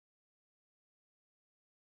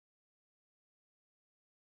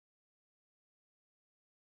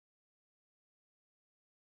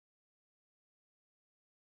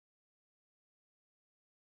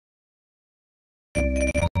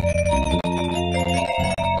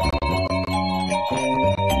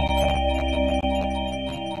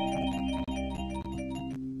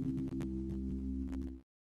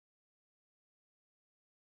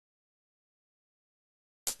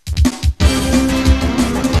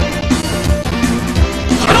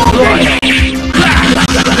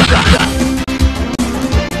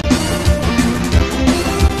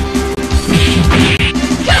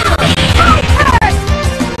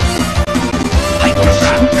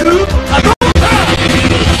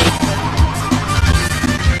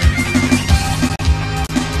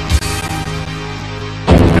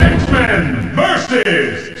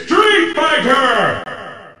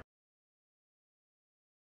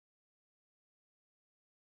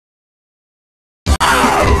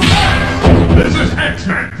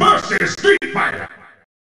X-Men versus Street Fighter!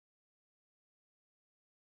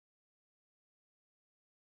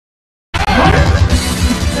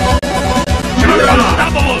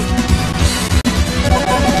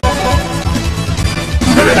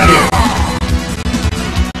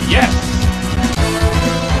 Yes!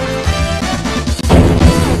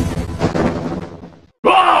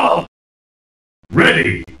 Oh!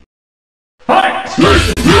 Ready! Fight!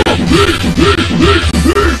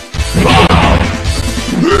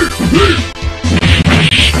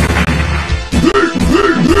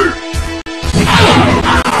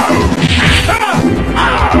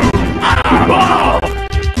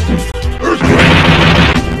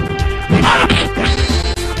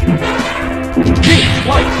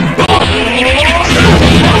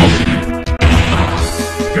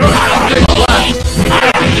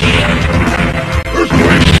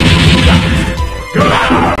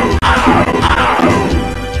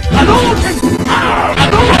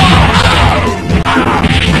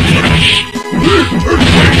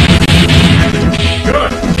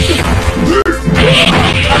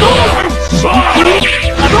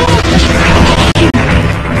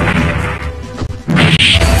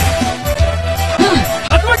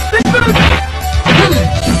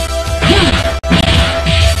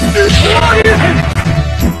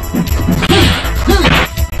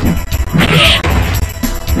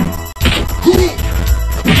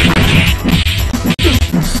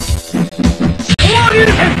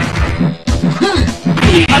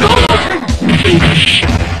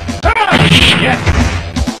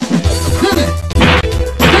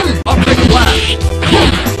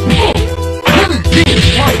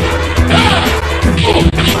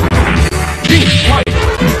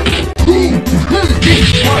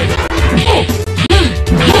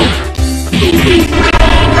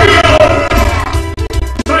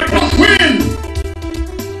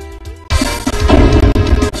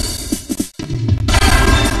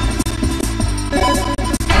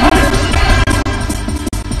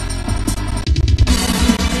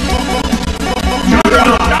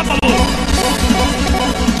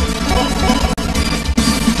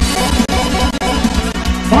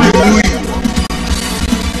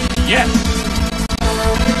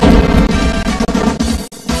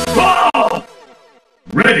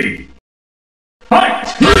 Ready! Fight!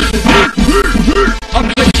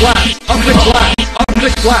 Object blast! Object blast!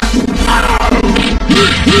 Object blast!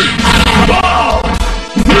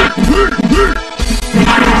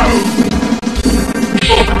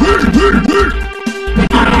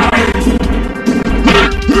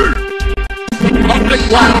 Object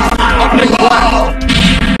blast! Object blast!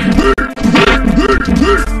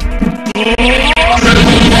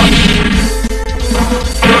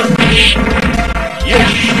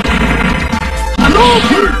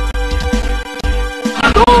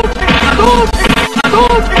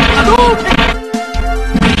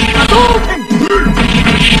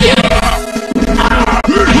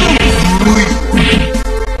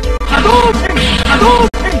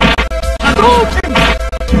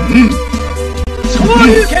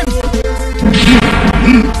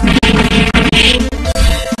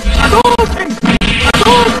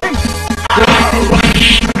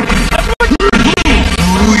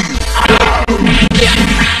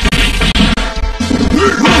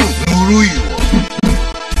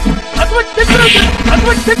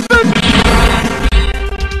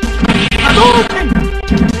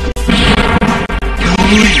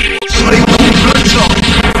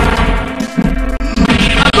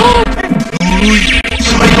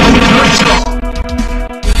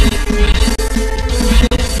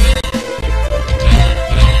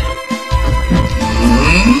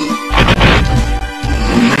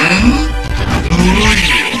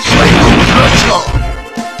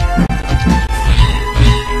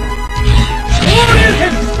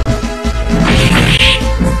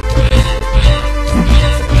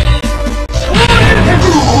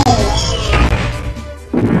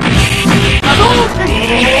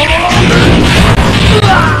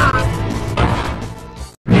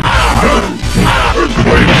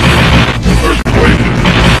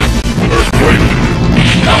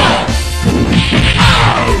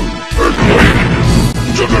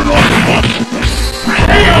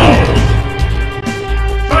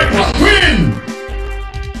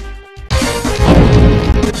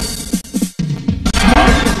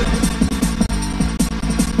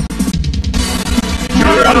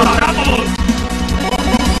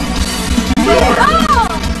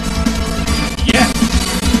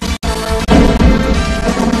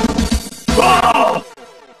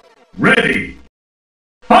 Ready!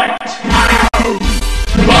 Fight!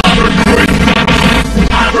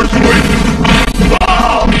 First win!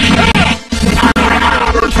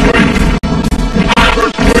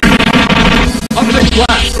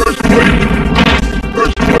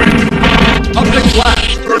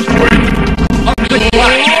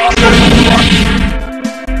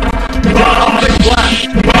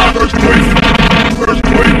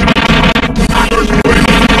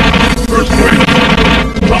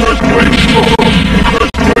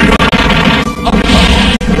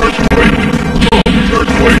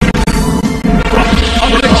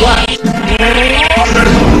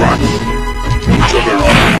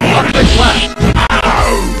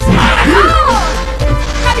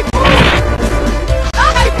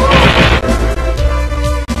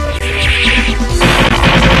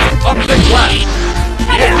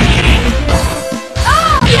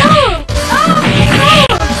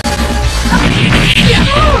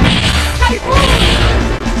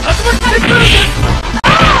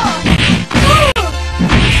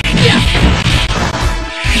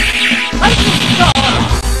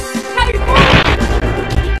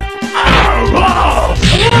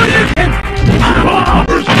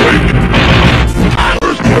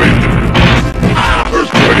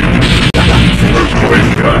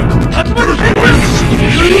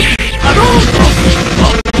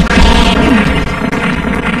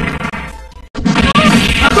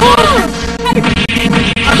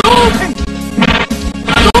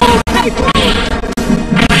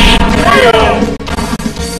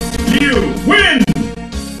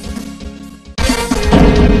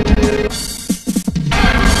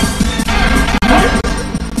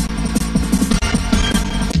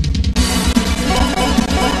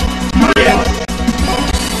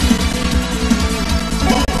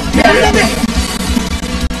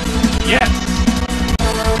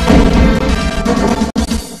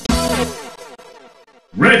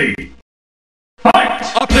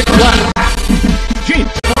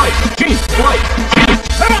 Gene, flight. Gene,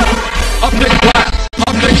 optic blast.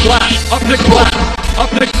 Optic blast. Optic blast.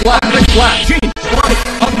 Optic blast. Optic blast. Gene, flight.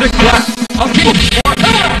 Optic blast. Gene, flight.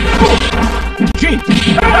 Gene,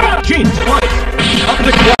 Gene, flight.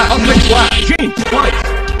 Optic blast. Optic blast. Gene, flight.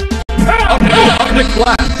 Optic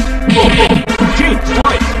blast. Gene,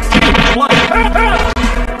 flight. Gene, flight. Gene,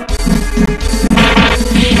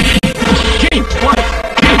 flight. Gene, flight.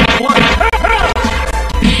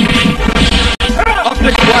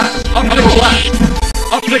 Optic blast. Optic blast.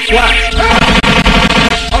 Optic blast.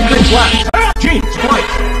 Optic blast. Gene, flight.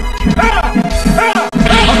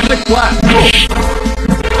 Optic blast.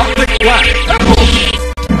 Optic blast.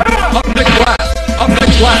 Optic blast. Optic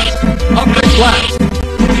blast. Optic blast.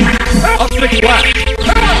 Optic blast.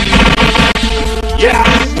 Yeah!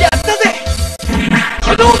 やったぜ！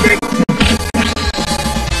波動拳！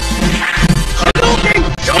波動拳！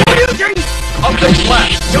上流拳！ Optic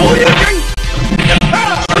blast! 上流拳！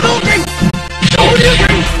波動拳！上流拳！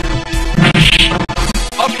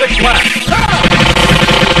 Optic blast!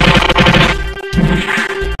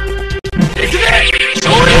 行くぜ！上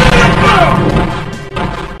流拳！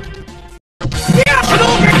いや！波動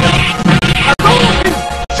拳！波動拳！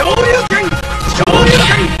上流拳！上流拳！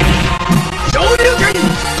上流拳！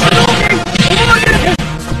波動拳！オーバーゲー拳！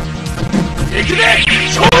行くぜ！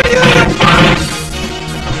上流拳！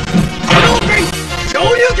波動拳！上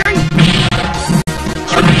流拳！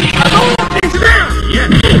波動拳！行くぜ！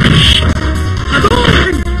波動拳！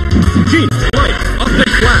 Gene, flight!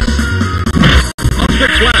 Optic blast!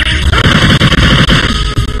 Optic blast!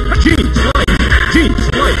 Gene, flight! Gene,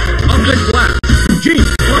 flight! Optic blast! Gene,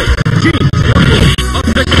 flight! Gene, flight!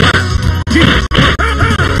 Optic blast! Gene, flight!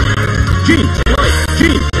 Gene, flight!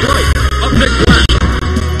 Gene, flight! Optic blast!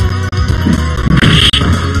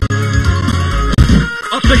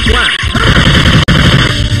 Optic blast!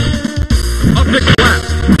 Optic blast!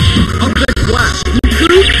 Optic blast!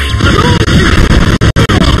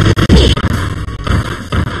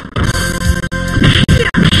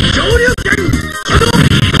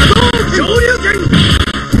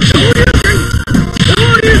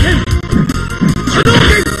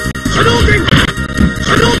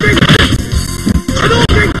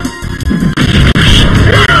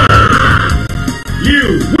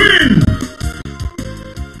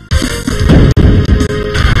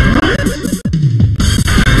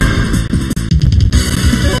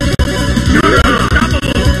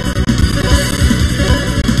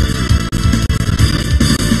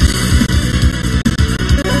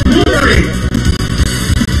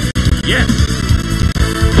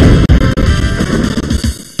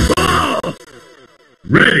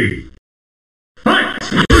 Ready! Fight!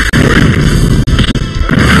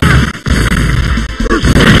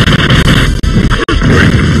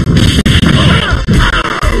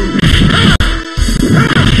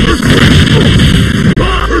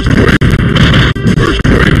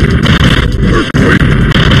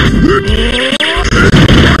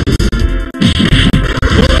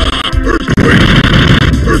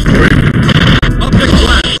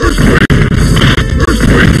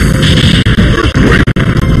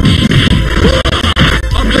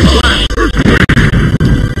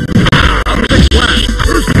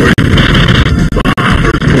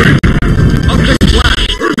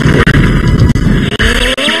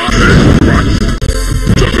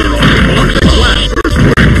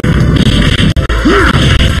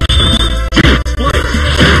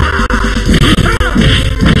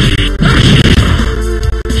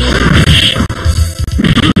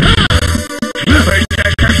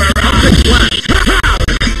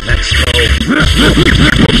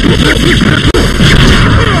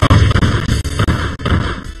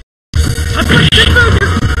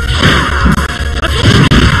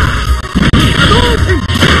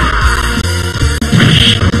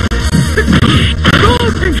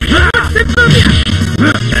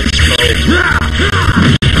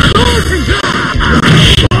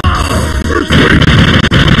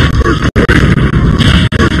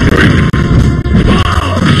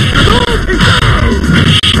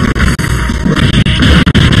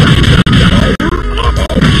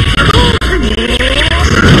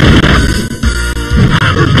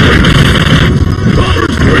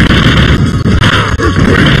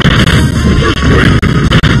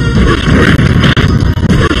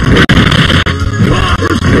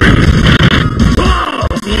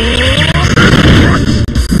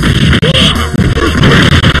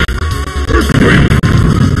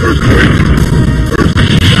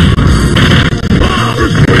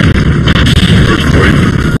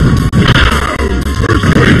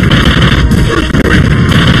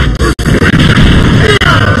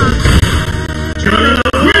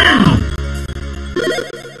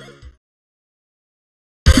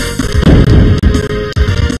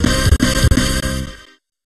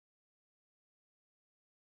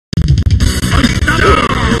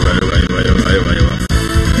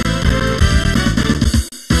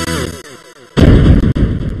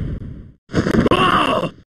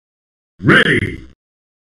 Ready!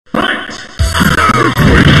 Fight!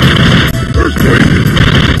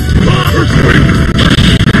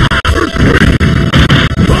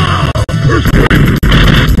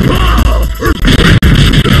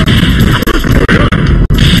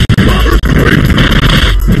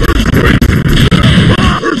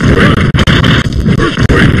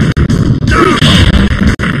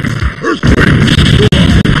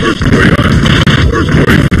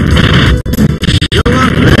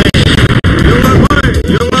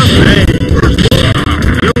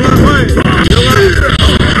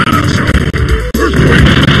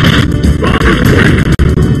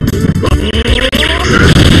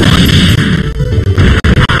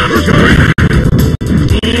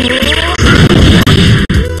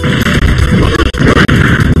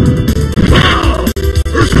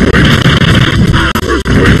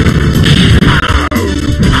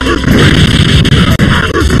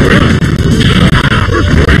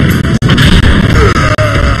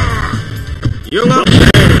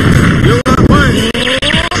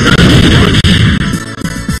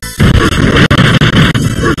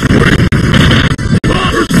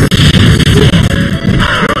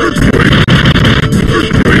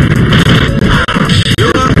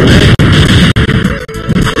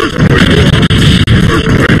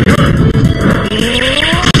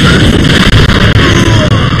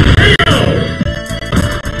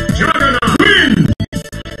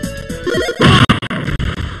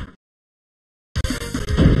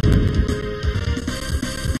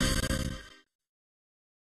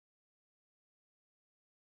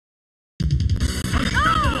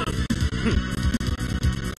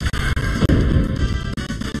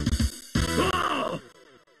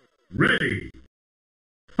 Ready!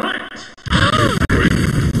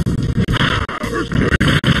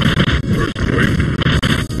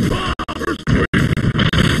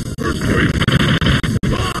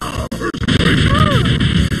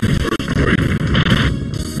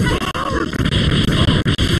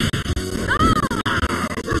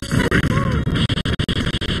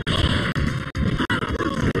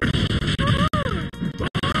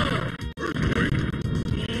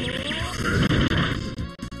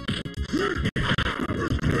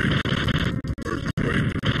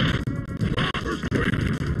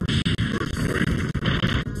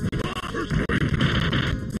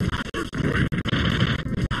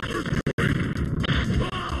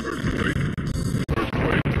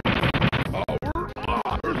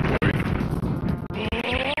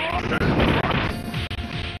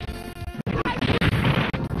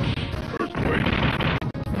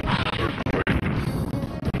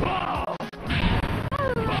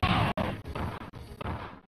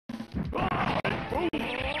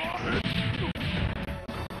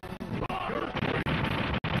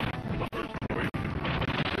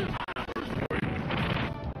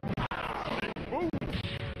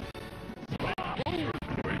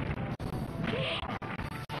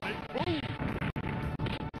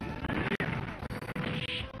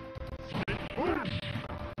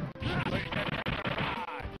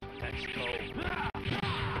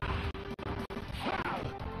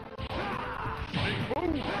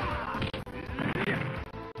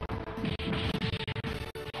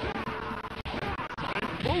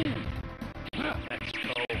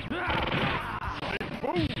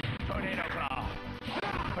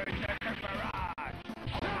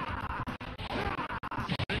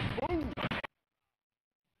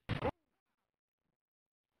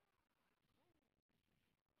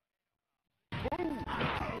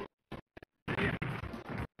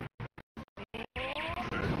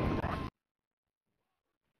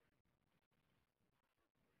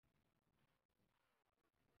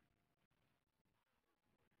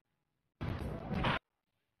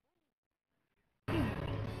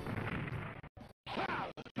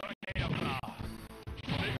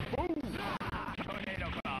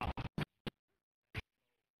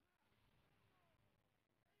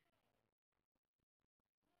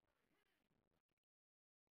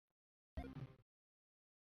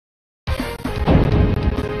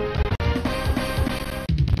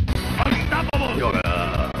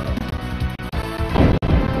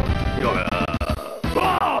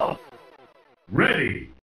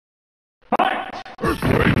 Ready!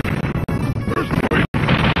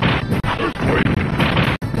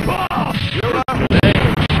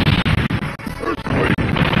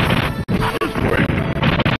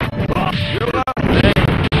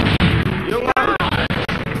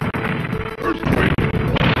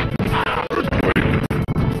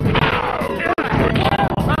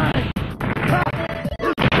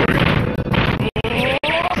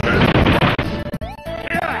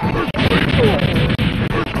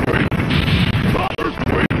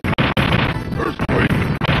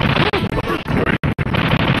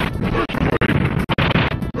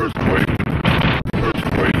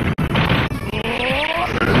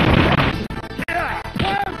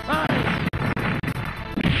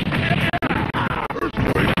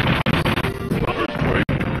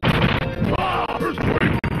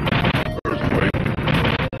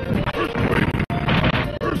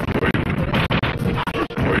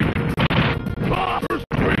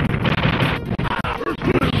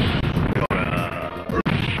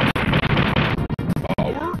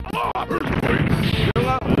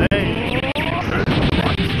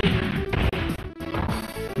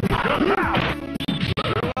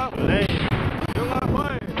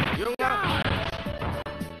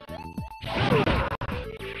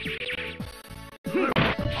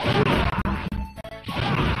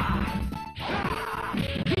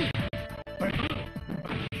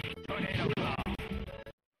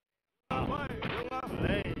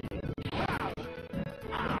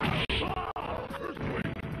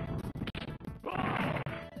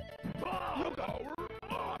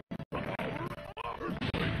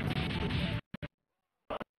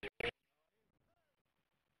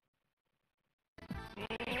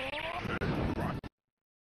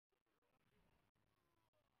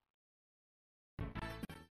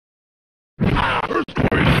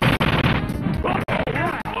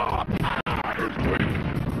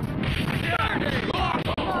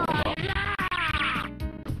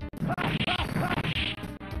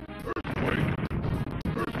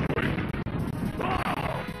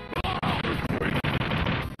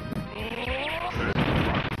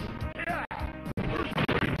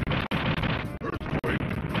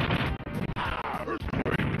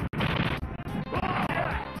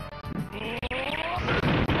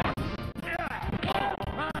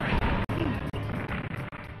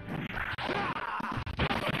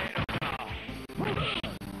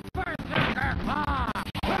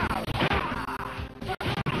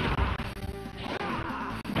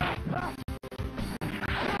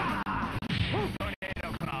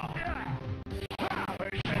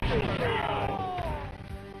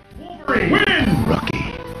 Win! Rocky.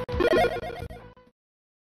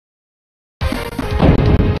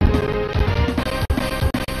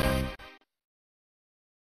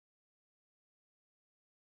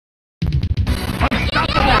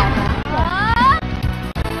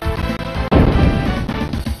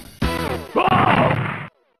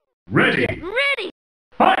 Ready! Ready!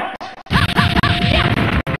 Fight!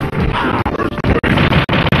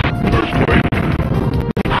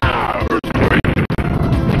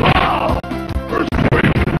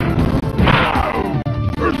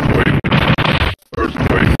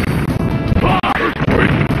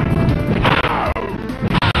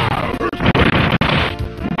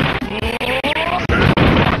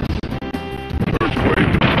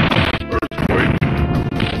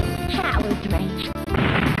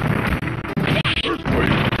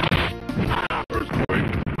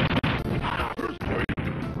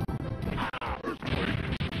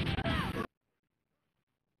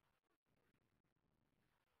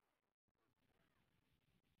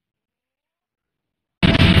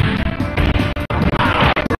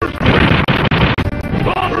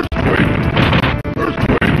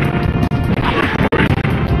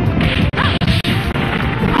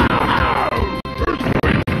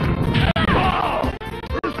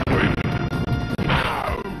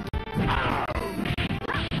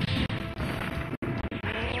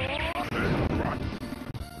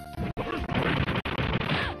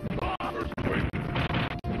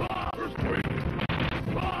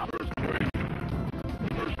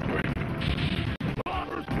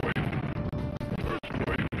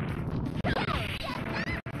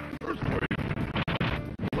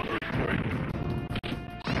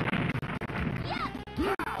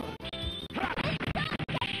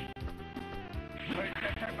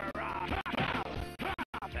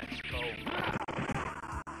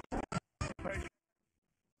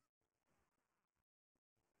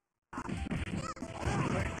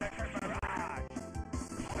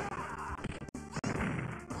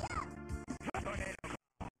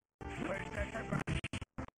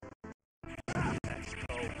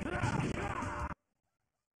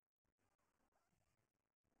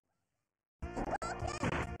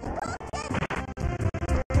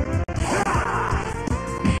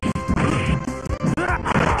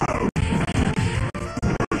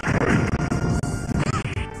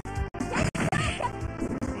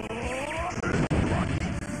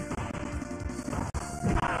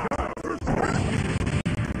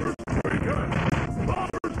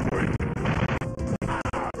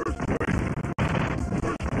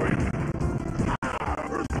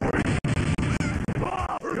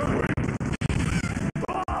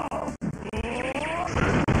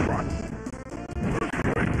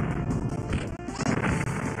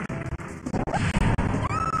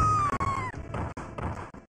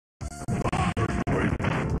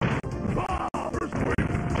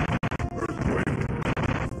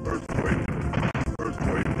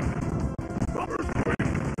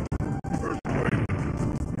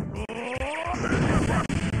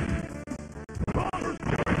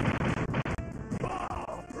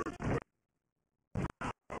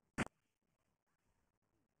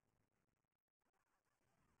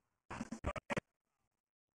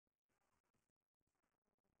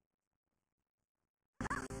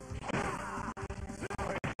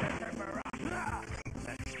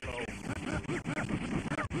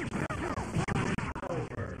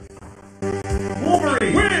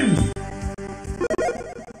 Wolverine wins!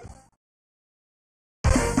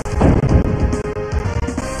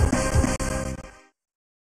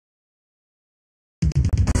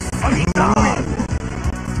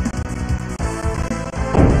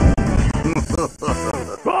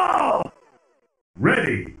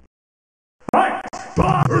 Ready! Fight!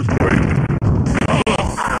 Earthquake!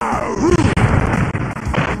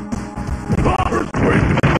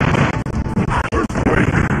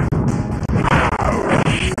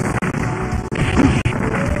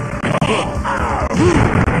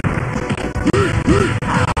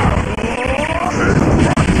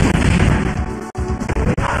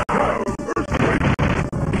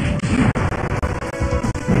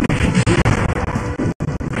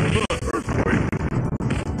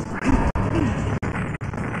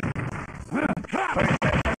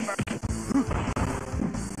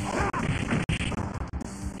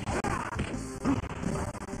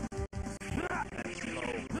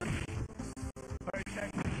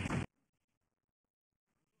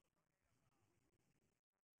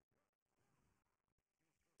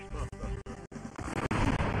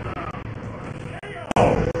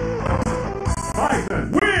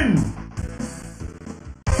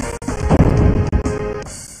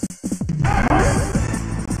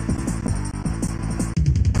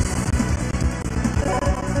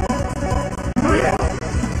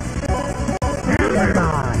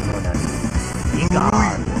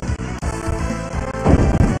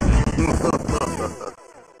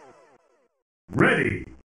 Ready.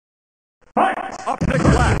 Fight! Optic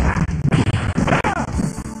blast!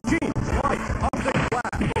 Gene, fight! Optic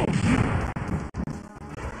blast!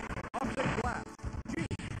 Optic blast! Gene!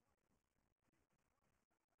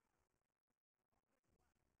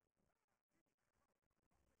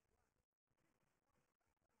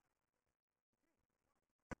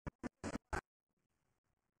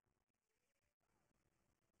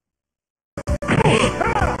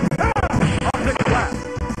 Optic blast!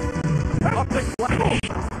 Optic blast!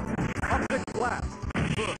 Optic blast!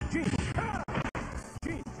 Gene!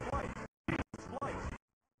 Gene, slice! Slice!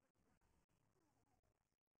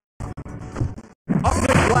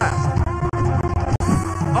 Optic blast!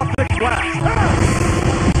 Optic blast!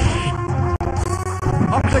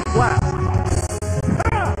 Optic blast!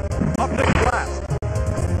 Optic blast!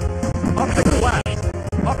 Optic blast!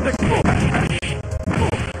 Optic blast!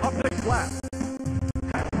 Optic blast! Optic blast!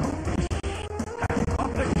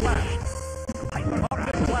 Optic blast!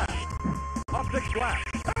 Optic blast!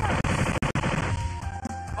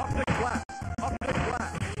 Optic blast! Optic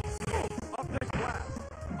blast! Optic blast!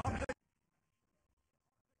 Optic.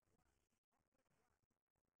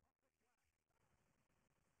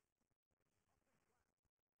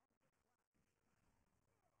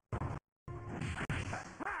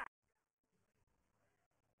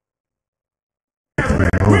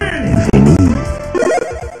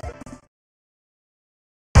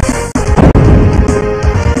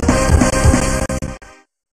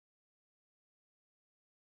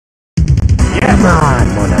 Come on,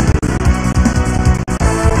 mon ami.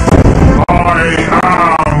 I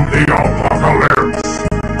am the apocalypse!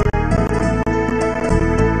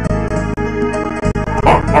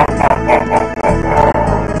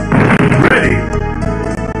 Ready!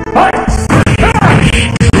 Fight!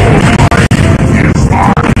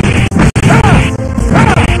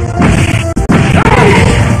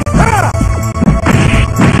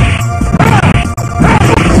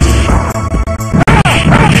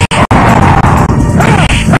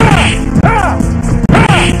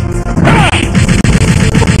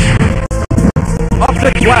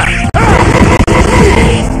 Optic blast!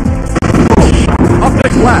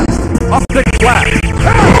 Optic blast! Optic blast!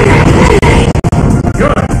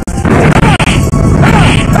 Good!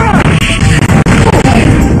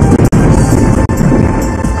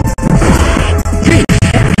 Gene!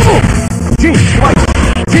 Gene, slice!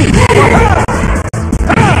 Gene, slice!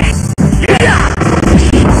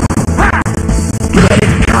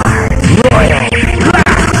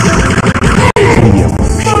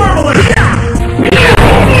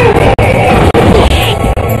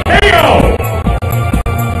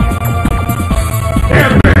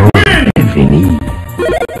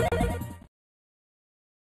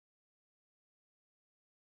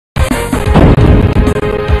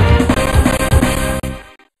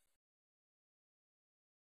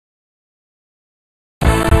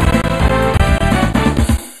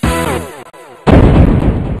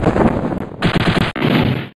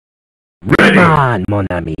 Come on, mon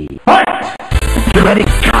ami. Fight! Ready,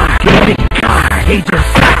 car, agent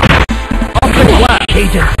flash. Optic blast!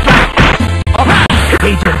 Agent flash.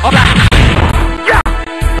 Agent flash.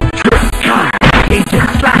 Trick car, agent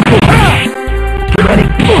flash. Ready,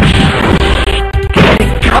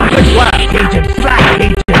 car, Optic blast! agent flash.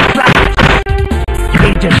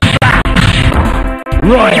 Agent flash.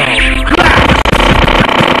 Royal flash.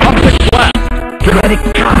 Optic blast! Ready,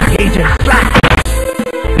 car, agent flash.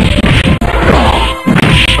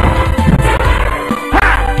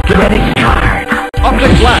 Ready, card.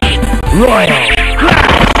 Optic blast! Royal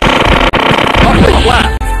flash. Optic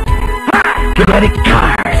blast! Ready,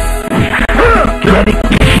 card. Ready,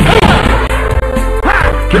 card.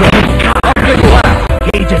 Optic blast!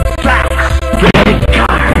 Agent flash. Ready,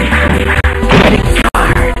 card.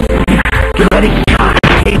 Ready, card.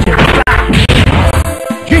 Agent flash.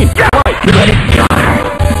 Gene, right! Ready, card.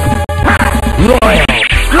 Royal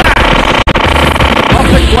flash.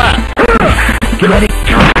 Optic blast! Ready,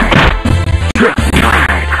 card. Trick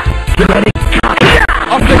card. Ready, card.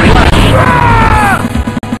 Optic blast!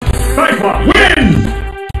 Cyclops wins!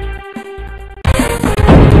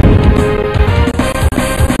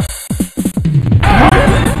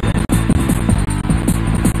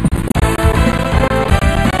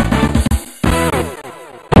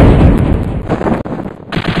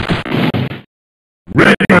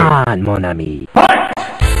 Ready! Come on, mon ami. Fight!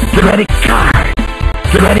 Ready, card.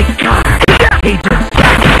 Ready, card. Agent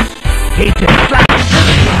flash. Agent flash.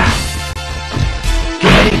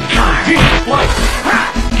 Ready, card. Gene, slice!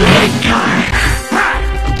 Ready, card.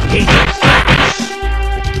 Agent flash.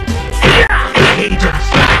 Agent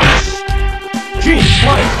flash. Gene,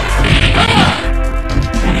 slice!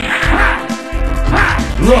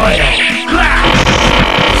 Royal Clash!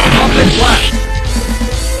 Optic Blast!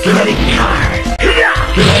 Dramatic card!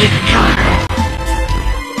 Dramatic card!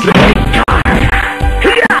 Dramatic card!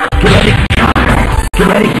 Dramatic card!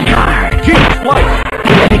 Dramatic card! Genius Flight!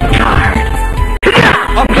 Dramatic card!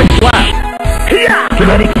 Optic Blast!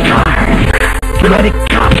 Dramatic card! Dramatic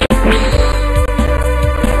card!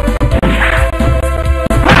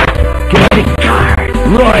 Dramatic card!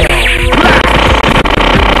 Royal Clash!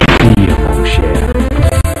 Deal, mon cher.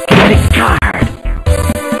 Dramatic card!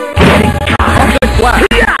 Dramatic card! Optic Blast!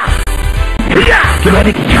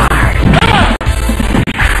 Dramatic card!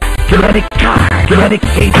 Dramatic card! Dramatic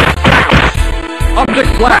agent! Optic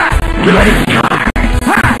Blast! Dramatic card!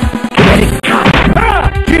 Dramatic card!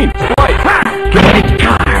 Genius Flight! Dramatic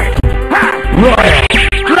card! Royal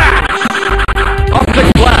Clash! Optic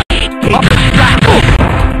Blast! Optic Blast!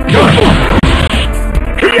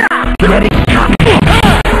 Dramatic card!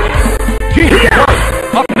 Genius Flight!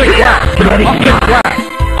 Optic Blast! Dramatic Optic card! Blast!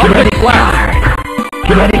 Optic Blast!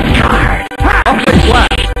 Dramatic card! Optic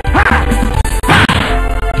Blast!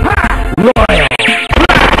 Royal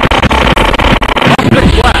Optic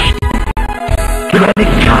Blast! Dramatic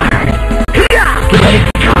card! Dramatic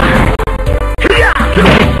card!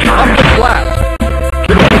 Dramatic card! Optic Blast!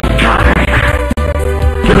 Dramatic card!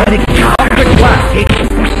 Dramatic card! Optic Blast!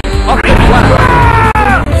 Optic Blast!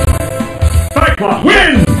 Cyclops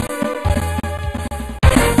wins!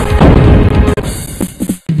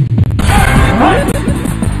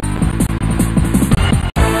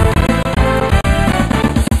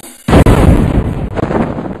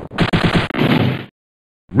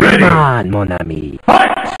 Ready! Come on, mon ami! Fight!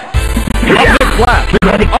 Optic Blast!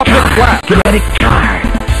 Dramatic Optic Blast! Dramatic card!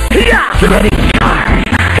 Dramatic card!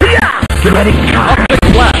 Dramatic card! Optic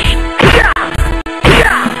Blast!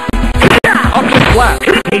 Optic Blast!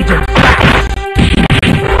 Agent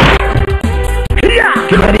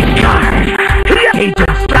Dramatic card!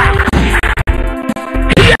 Agent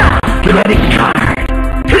Dramatic card!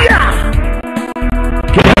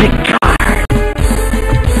 Dramatic card!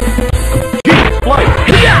 Genius Flight!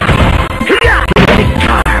 Dramatic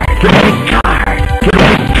card! Dramatic card!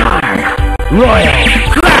 Dramatic card! Royal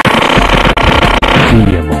Clash!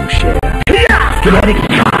 Deal, mon cher. Dramatic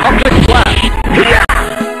card! Optic Blast!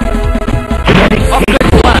 Dramatic Optic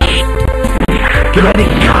Blast! Dramatic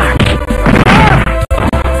card!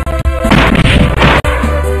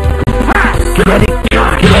 Dramatic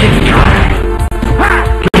card! Dramatic card!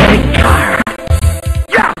 Dramatic card!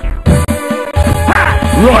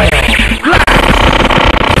 Royal Clash!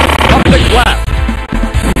 Optic Blast!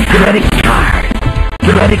 Dramatic card!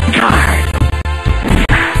 Dramatic card!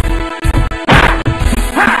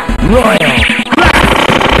 Royal Clash!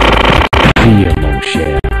 Deal, mon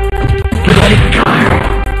cher. Dramatic card!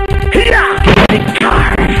 Dramatic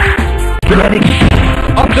card! Dramatic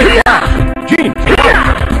Optic Blast! Genius Flight!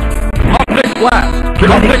 Optic Blast!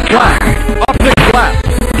 Dramatic Optic Blast! Optic Blast!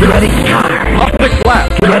 Dramatic card! Optic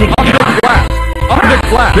Blast! Dramatic Optic Blast! Optic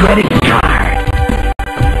Blast! Dramatic card!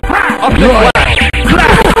 Optic Blast!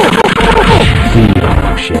 Deal,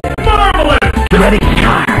 mon cher. Marvelous! Dramatic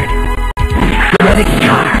card! Dramatic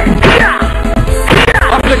card!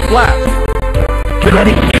 Optic Blast!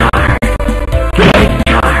 Dramatic card! Dramatic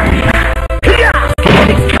card!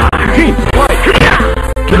 Dramatic card! Genius Flight! Dramatic card!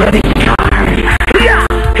 Dramatic card!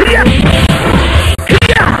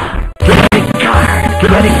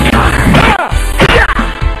 Dramatic card!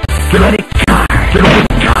 Dramatic card! Dramatic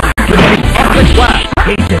card! Dramatic Optic Blast!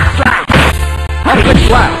 Agent Flash! Optic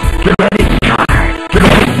Blast! Dramatic card!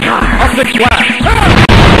 Dramatic card! Optic Blast!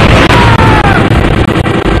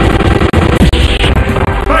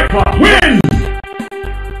 Cyclops wins!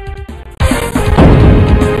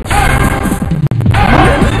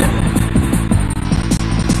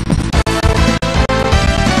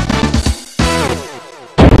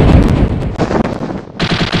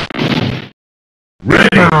 Ready!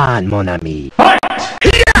 Come on, mon ami! Fight!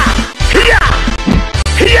 Dramatic card!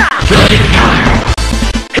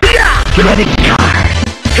 Dramatic card!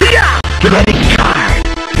 Dramatic card!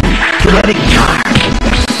 Dramatic card!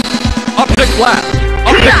 Optic Blast!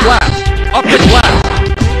 Optic Blast! Optic Blast!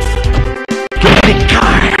 Dramatic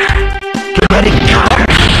card! Dramatic card!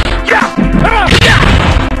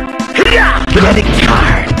 Dramatic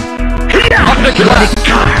card! Optic Dramatic Blast!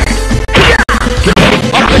 card! Dramatic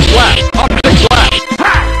Optic Blast! Optic Blast!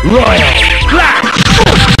 Royal Clash!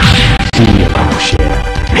 Deal, mon cher.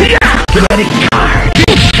 Dramatic card!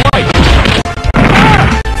 Genius Flight!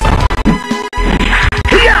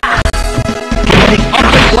 Dramatic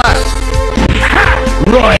Optic Blast!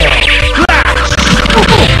 Royal Clash!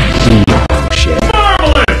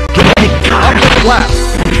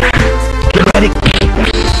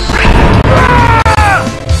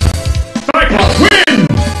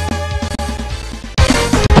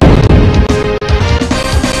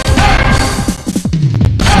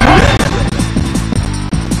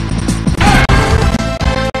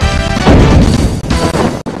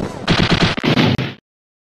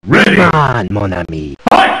 on, mon ami.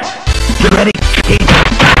 Fight! Kinetic Cages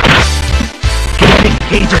Flash! Kinetic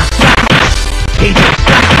Cages Flash! Cages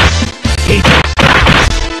Flash! Cages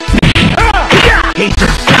Flash!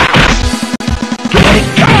 Cages Flash! Kinetic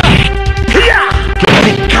Car!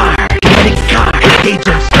 Kinetic Car! Kinetic Car!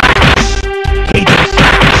 Cages Flash! Cages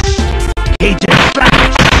Flash! Cages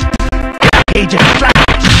Flash! Cages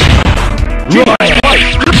Flash! Royal!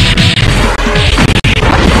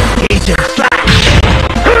 Cages Flash!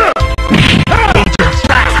 Cages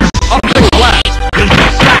Flash! Optic blast.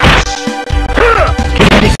 Cages Flash!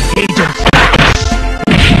 Kinetic Cages Flash!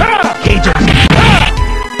 Cages Flash!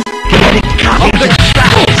 Kinetic Cages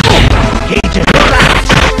Flash! Cages Flash!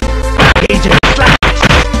 Cages Flash!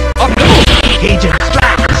 Optic. Cages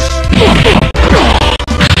Flash!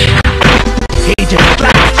 Cages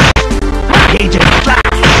Flash! Cages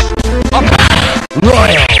Flash!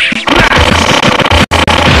 Royal!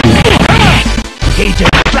 Cages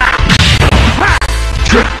Flash!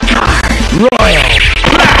 Trick card! Royal!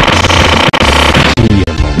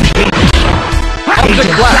 Optic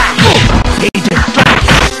blast. Cages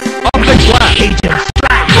Flash! Optic blast. Cages